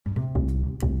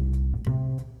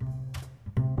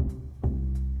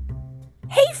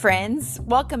Hey friends,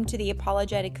 welcome to the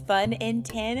Apologetic Fun in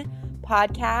 10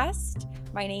 podcast.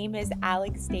 My name is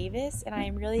Alex Davis and I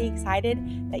am really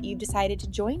excited that you've decided to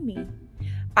join me.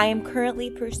 I am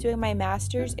currently pursuing my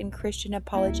master's in Christian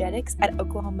apologetics at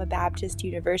Oklahoma Baptist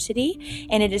University,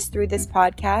 and it is through this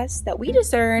podcast that we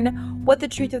discern what the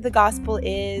truth of the gospel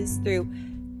is through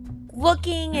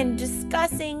looking and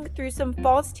discussing through some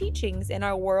false teachings in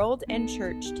our world and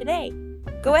church today.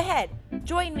 Go ahead,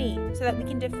 join me so that we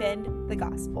can defend the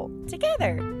gospel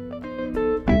together.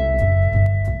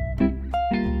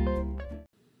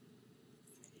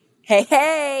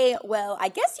 Hey, well, I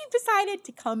guess you've decided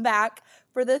to come back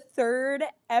for the third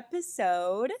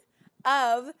episode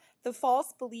of the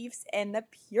false beliefs and the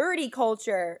purity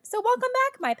culture. So welcome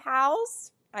back, my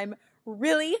pals. I'm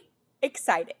really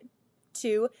excited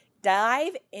to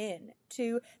dive in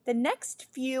to the next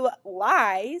few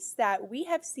lies that we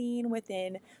have seen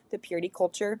within the purity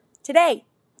culture today.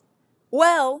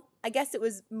 Well, I guess it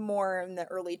was more in the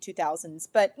early 2000s,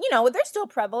 but they're still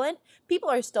prevalent.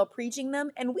 People are still preaching them,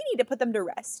 and we need to put them to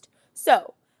rest.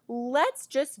 So let's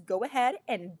just go ahead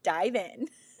and dive in.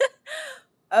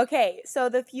 Okay, so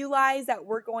the few lies that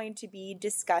we're going to be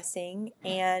discussing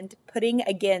and putting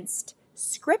against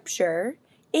Scripture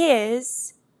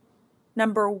is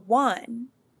number one,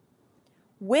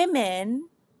 women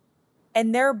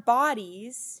and their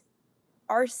bodies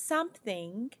are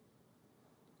something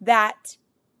that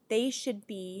they should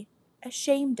be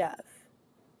ashamed of.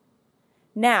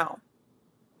 Now,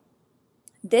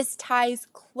 this ties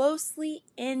closely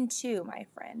into, my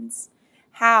friends,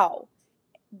 how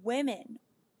women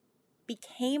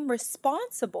became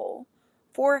responsible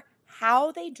for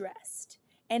how they dressed,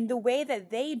 and the way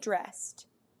that they dressed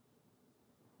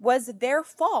was their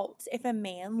fault if a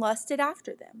man lusted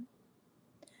after them.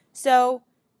 So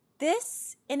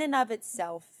this in and of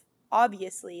itself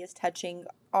obviously is touching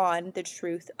on the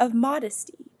truth of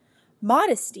modesty.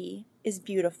 Modesty is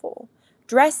beautiful.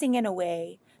 Dressing in a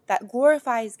way that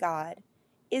glorifies God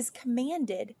is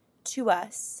commanded to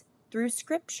us through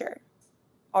Scripture.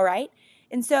 All right?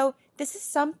 And so this is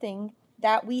something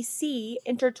that we see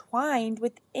intertwined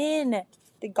within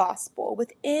the gospel,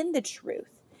 within the truth.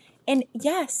 And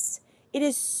yes, it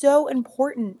is so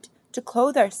important to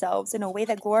clothe ourselves in a way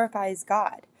that glorifies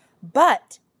God.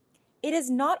 But it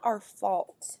is not our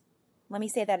fault. Let me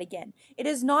say that again. It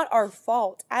is not our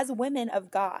fault as women of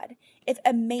God if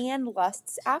a man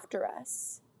lusts after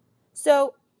us.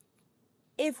 So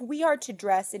if we are to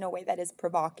dress in a way that is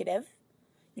provocative,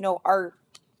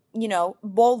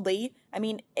 boldly,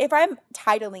 if I'm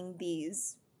titling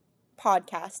these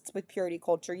podcasts with purity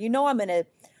culture, I'm going to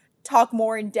talk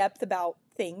more in depth about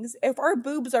things. If our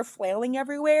boobs are flailing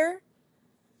everywhere,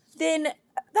 then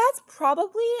that's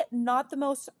probably not the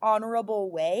most honorable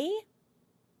way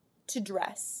to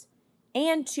dress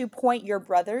and to point your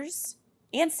brothers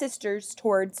and sisters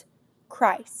towards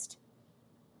Christ.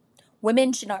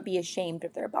 Women should not be ashamed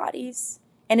of their bodies,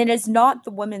 and it is not the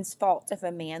woman's fault if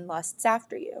a man lusts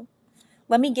after you.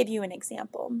 Let me give you an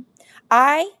example.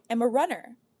 I am a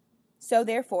runner. So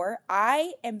therefore,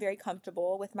 I am very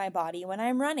comfortable with my body when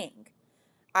I'm running.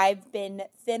 I've been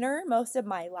thinner most of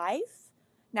my life.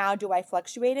 Now, do I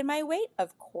fluctuate in my weight?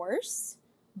 Of course.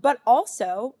 But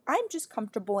also, I'm just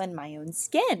comfortable in my own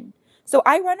skin. So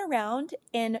I run around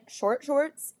in short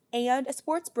shorts and a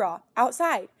sports bra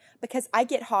outside because I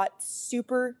get hot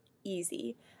super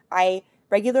easy. I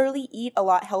regularly eat a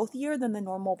lot healthier than the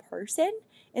normal person.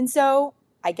 And so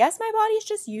I guess my body's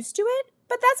just used to it.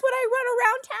 But that's what I run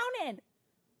around town in.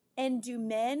 And do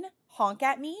men honk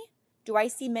at me? Do I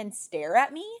see men stare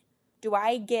at me? Do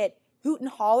I get hoot and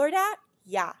hollered at?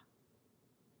 Yeah.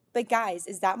 But guys,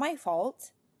 is that my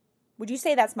fault? Would you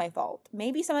say that's my fault?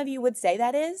 Maybe some of you would say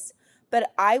that is,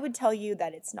 but I would tell you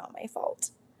that it's not my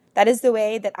fault. That is the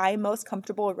way that I'm most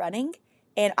comfortable running,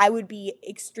 and I would be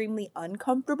extremely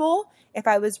uncomfortable if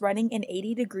I was running in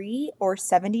 80-degree or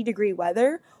 70-degree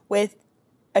weather with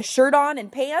a shirt on and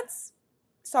pants.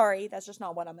 Sorry, that's just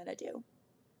not what I'm going to do.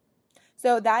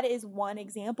 So that is one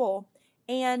example.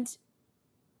 And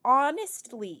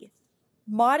honestly,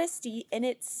 modesty in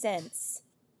its sense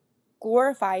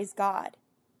glorifies God.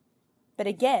 But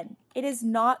again, it is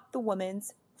not the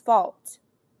woman's fault.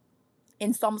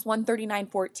 In Psalms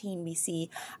 139:14, we see,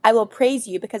 I will praise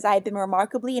you because I have been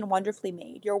remarkably and wonderfully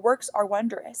made. Your works are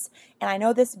wondrous, and I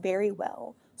know this very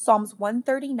well. Psalms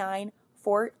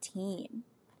 139:14.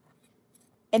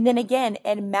 And then again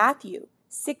in Matthew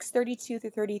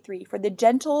 6:32-33, for the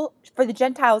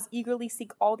Gentiles eagerly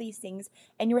seek all these things,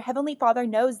 and your heavenly Father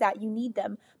knows that you need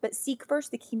them, but seek first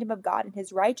the kingdom of God and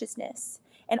his righteousness,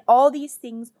 and all these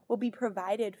things will be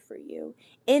provided for you.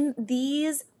 In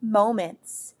these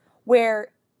moments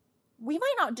where we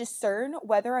might not discern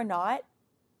whether or not,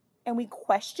 and we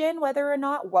question whether or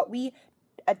not what we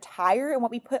attire and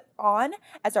what we put on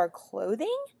as our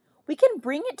clothing, we can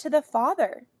bring it to the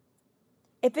Father.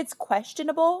 If it's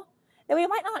questionable, then we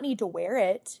might not need to wear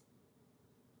it.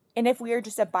 And if we are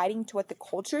just abiding to what the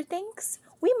culture thinks,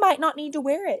 we might not need to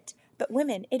wear it. But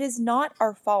women, it is not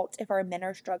our fault if our men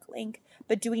are struggling.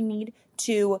 But do we need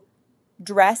to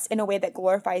dress in a way that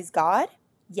glorifies God?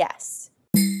 Yes.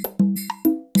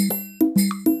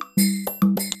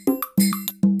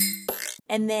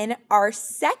 And then our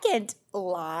second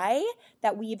lie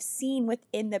that we've seen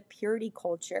within the purity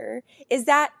culture is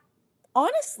that,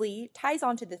 honestly, ties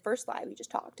on to the first lie we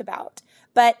just talked about,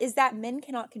 but is that men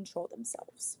cannot control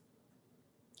themselves.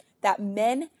 That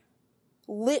men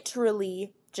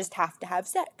literally just have to have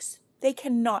sex. They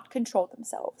cannot control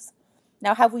themselves.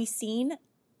 Now, have we seen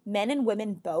men and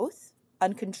women both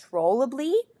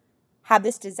uncontrollably have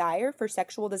this desire for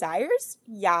sexual desires?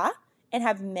 Yeah. And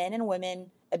have men and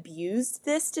women abused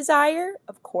this desire?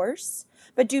 Of course.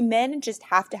 But do men just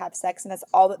have to have sex and that's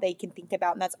all that they can think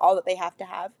about and that's all that they have to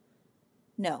have?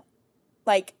 No.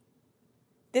 Like,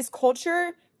 this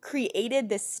culture created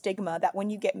this stigma that when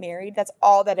you get married, that's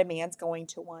all that a man's going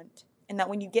to want. And that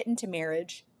when you get into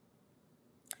marriage,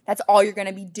 that's all you're going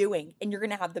to be doing. And you're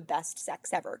going to have the best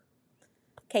sex ever.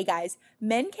 Okay, guys,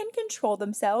 men can control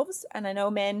themselves. And I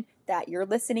know men that you're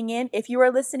listening in. If you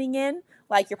are listening in,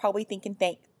 like, you're probably thinking,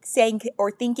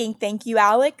 thank you,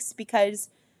 Alex, because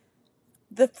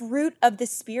the fruit of the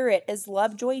Spirit is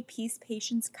love, joy, peace,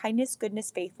 patience, kindness,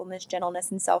 goodness, faithfulness,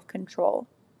 gentleness, and self-control.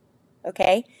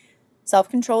 Okay?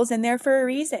 Self-control is in there for a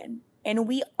reason. And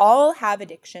we all have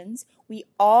addictions. We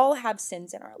all have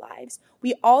sins in our lives.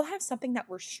 We all have something that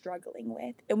we're struggling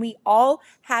with. And we all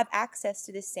have access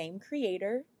to the same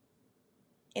Creator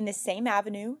in the same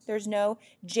avenue. There's no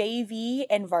JV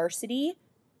and varsity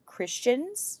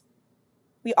Christians.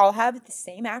 We all have the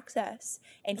same access.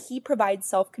 And He provides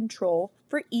self-control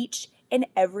for each and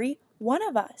every one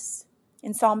of us.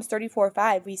 In Psalms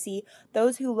 34:5, we see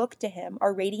those who look to Him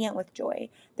are radiant with joy.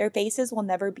 Their faces will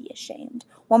never be ashamed.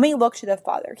 When we look to the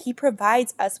Father, He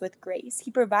provides us with grace.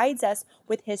 He provides us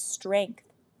with His strength.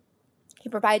 He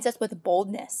provides us with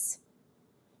boldness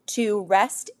to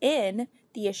rest in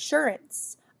the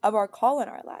assurance of our call in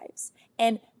our lives.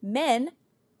 And men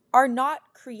are not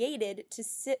created to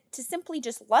simply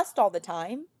just lust all the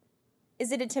time.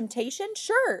 Is it a temptation?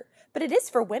 Sure. But it is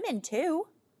for women too.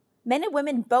 Men and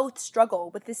women both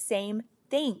struggle with the same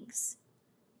things.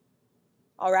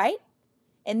 All right?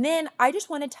 And then I just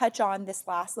want to touch on this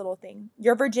last little thing.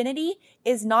 Your virginity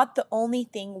is not the only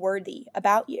thing worthy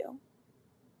about you.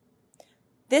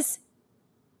 This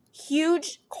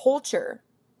huge culture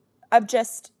of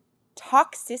just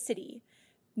toxicity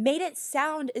made it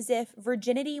sound as if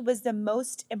virginity was the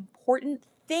most important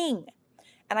thing.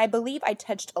 And I believe I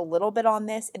touched a little bit on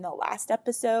this in the last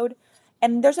episode.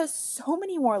 And there's so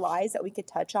many more lies that we could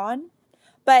touch on.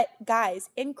 But guys,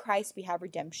 in Christ we have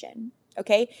redemption.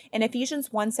 Okay? In Ephesians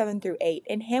 1:7-8,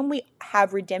 in Him we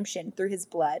have redemption through His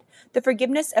blood, the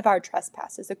forgiveness of our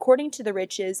trespasses, according to the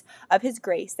riches of His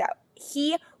grace that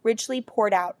He richly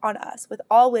poured out on us with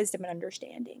all wisdom and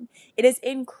understanding. It is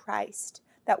in Christ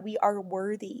that we are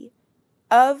worthy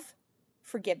of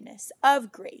forgiveness,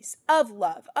 of grace, of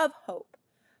love, of hope.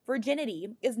 Virginity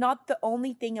is not the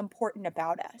only thing important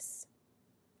about us.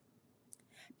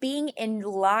 Being in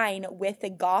line with the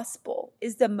gospel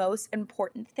is the most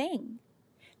important thing.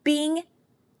 Being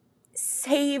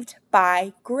saved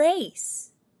by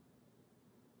grace.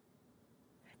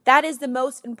 That is the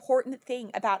most important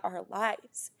thing about our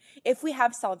lives. If we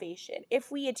have salvation,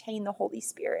 if we attain the Holy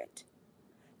Spirit,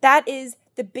 that is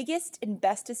the biggest and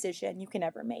best decision you can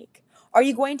ever make. Are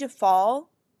you going to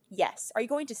fall? Yes. Are you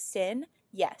going to sin?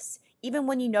 Yes. Even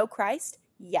when you know Christ?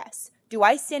 Yes. Do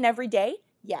I sin every day?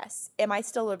 Yes. Am I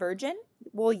still a virgin?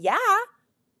 Well, yeah.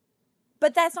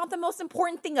 But that's not the most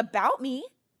important thing about me.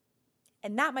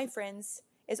 And that, my friends,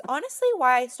 is honestly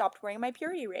why I stopped wearing my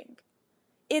purity ring.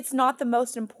 It's not the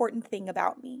most important thing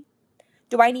about me.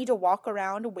 Do I need to walk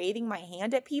around waving my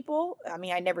hand at people? I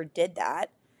mean, I never did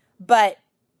that. But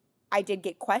I did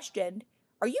get questioned.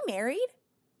 Are you married?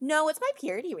 No, it's my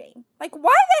purity ring. Like, why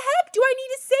the heck do I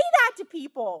need to say that to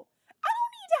people? I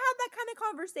don't need to have that kind of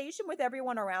conversation with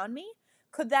everyone around me.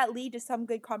 Could that lead to some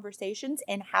good conversations?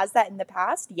 And has that in the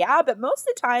past? Yeah, but most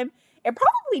of the time, it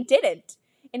probably didn't.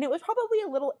 And it was probably a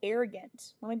little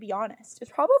arrogant. Let me be honest.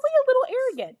 It's probably a little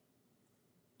arrogant.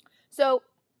 So,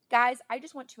 guys, I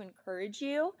just want to encourage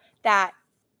you that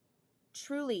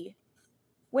truly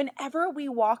whenever we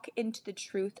walk into the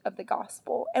truth of the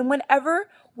gospel and whenever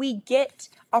we get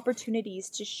opportunities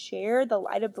to share the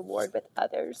light of the Lord with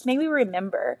others, may we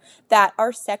remember that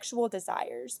our sexual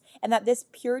desires and that this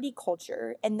purity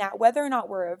culture, and that whether or not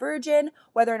we're a virgin,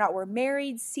 whether or not we're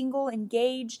married, single,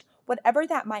 engaged, whatever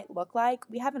that might look like,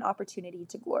 we have an opportunity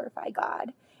to glorify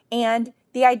God. And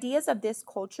the ideas of this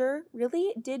culture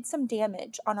really did some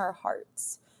damage on our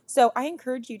hearts. So I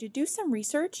encourage you to do some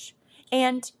research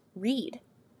and read.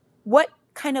 What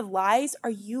kind of lies are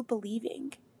you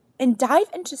believing? And dive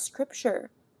into scripture.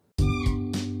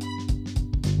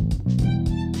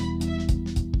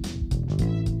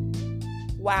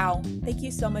 Wow, thank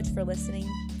you so much for listening.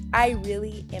 I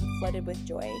really am flooded with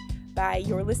joy by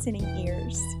your listening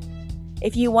ears.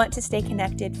 If you want to stay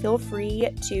connected, feel free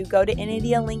to go to any of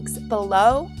the links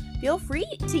below. Feel free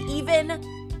to even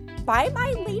buy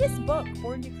my latest book,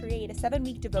 Born to Create, a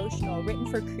 7-week devotional written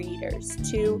for creators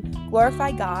to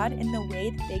glorify God in the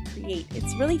way that they create.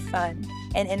 It's really fun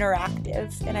and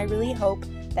interactive, and I really hope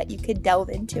that you could delve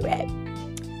into it.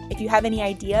 If you have any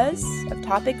ideas of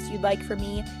topics you'd like for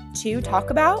me to talk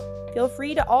about, feel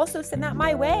free to also send that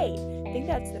my way. I think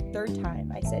that's the 3rd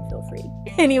time I said feel free.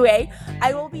 Anyway,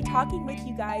 I will be talking with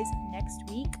you guys next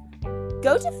week.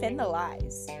 Go defend the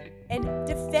lies and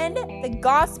defend the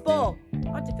gospel.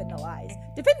 Not defend the lies.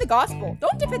 Defend the gospel.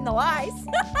 Don't defend the lies.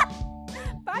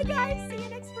 Bye, guys. See you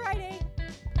next Friday.